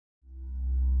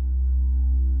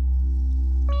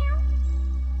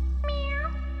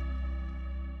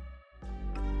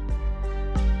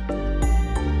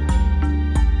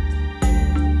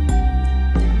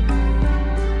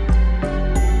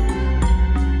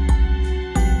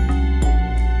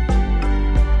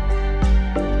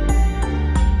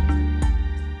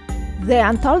The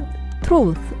untold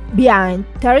truth behind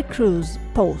Terry Crews's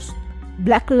post,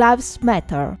 Black Lives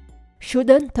Matter,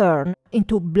 shouldn't turn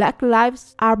into Black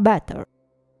Lives Are Better.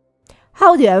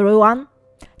 Howdy everyone!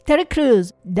 Terry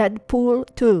Crews,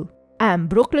 Deadpool 2 and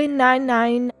Brooklyn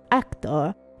Nine-Nine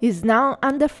actor is now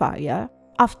under fire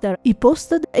after he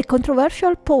posted a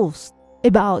controversial post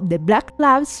about the Black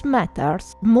Lives Matter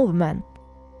movement.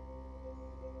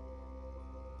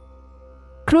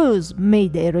 Crews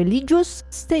made a religious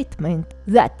statement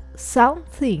that some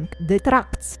think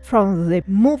detracts from the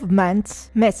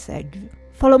movement's message.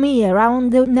 Follow me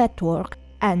around the network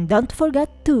and don't forget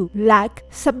to like,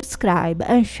 subscribe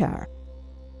and share.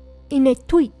 In a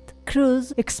tweet,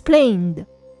 Crews explained,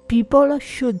 "People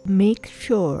should make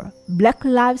sure Black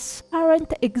lives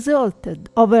aren't exalted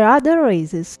over other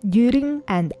races during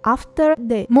and after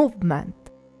the movement.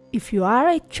 If you are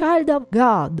a child of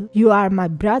God, you are my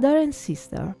brother and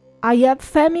sister. I have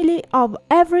family of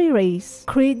every race,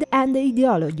 creed and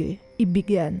ideology," he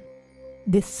began.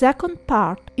 The second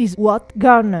part is what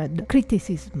garnered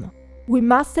criticism. We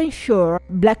must ensure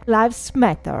Black Lives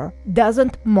Matter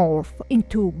doesn't morph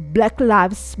into Black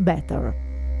Lives Better.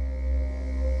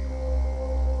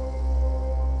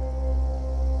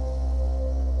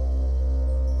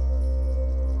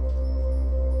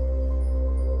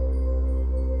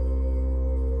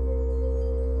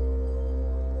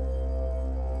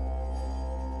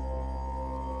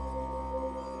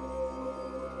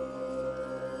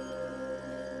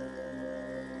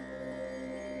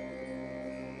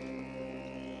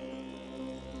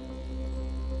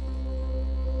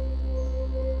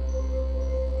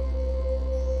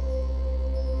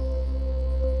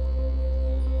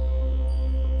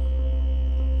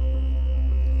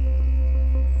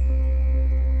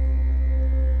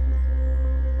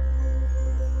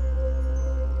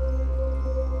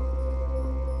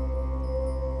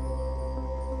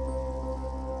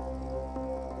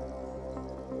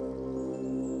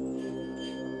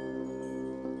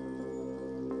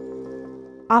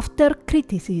 After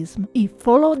criticism, he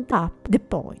followed up the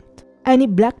point. Any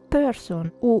black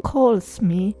person who calls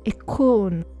me a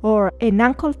coon or an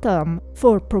Uncle Tom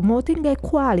for promoting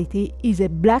equality is a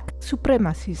black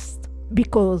supremacist,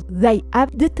 because they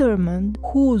have determined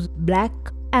who's black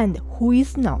and who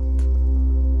is not.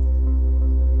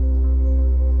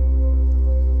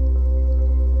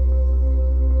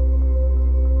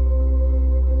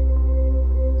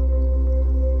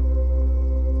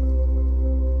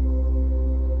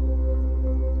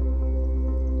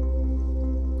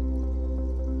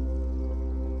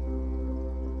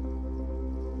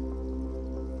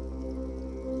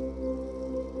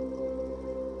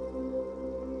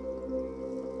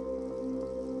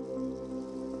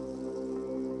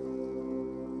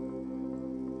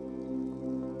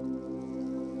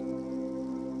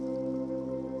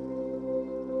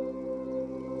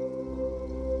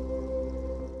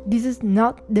 This is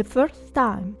not the first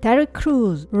time Terry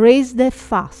Crews raised a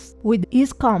fuss with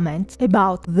his comments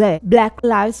about the Black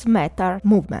Lives Matter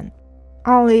movement.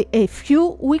 Only a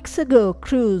few weeks ago,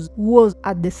 Crews was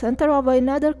at the center of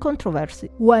another controversy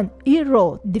when he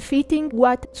wrote, "Defeating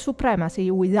white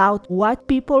supremacy without white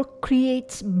people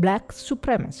creates black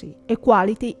supremacy.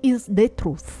 Equality is the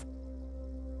truth."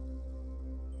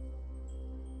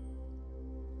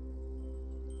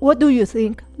 What do you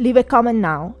think? Leave a comment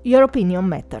now, your opinion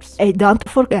matters. And don't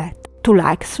forget to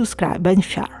like, subscribe and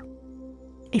share.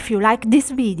 If you like this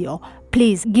video,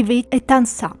 please give it a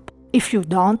thumbs up. If you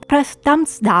don't, press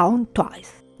thumbs down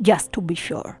twice, just to be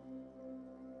sure.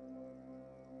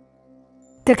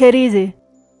 Take it easy.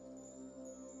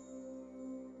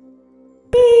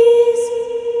 Peace!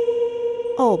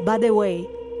 Oh, by the way,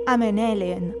 I'm an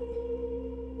alien.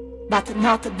 But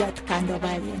not that kind of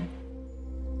alien.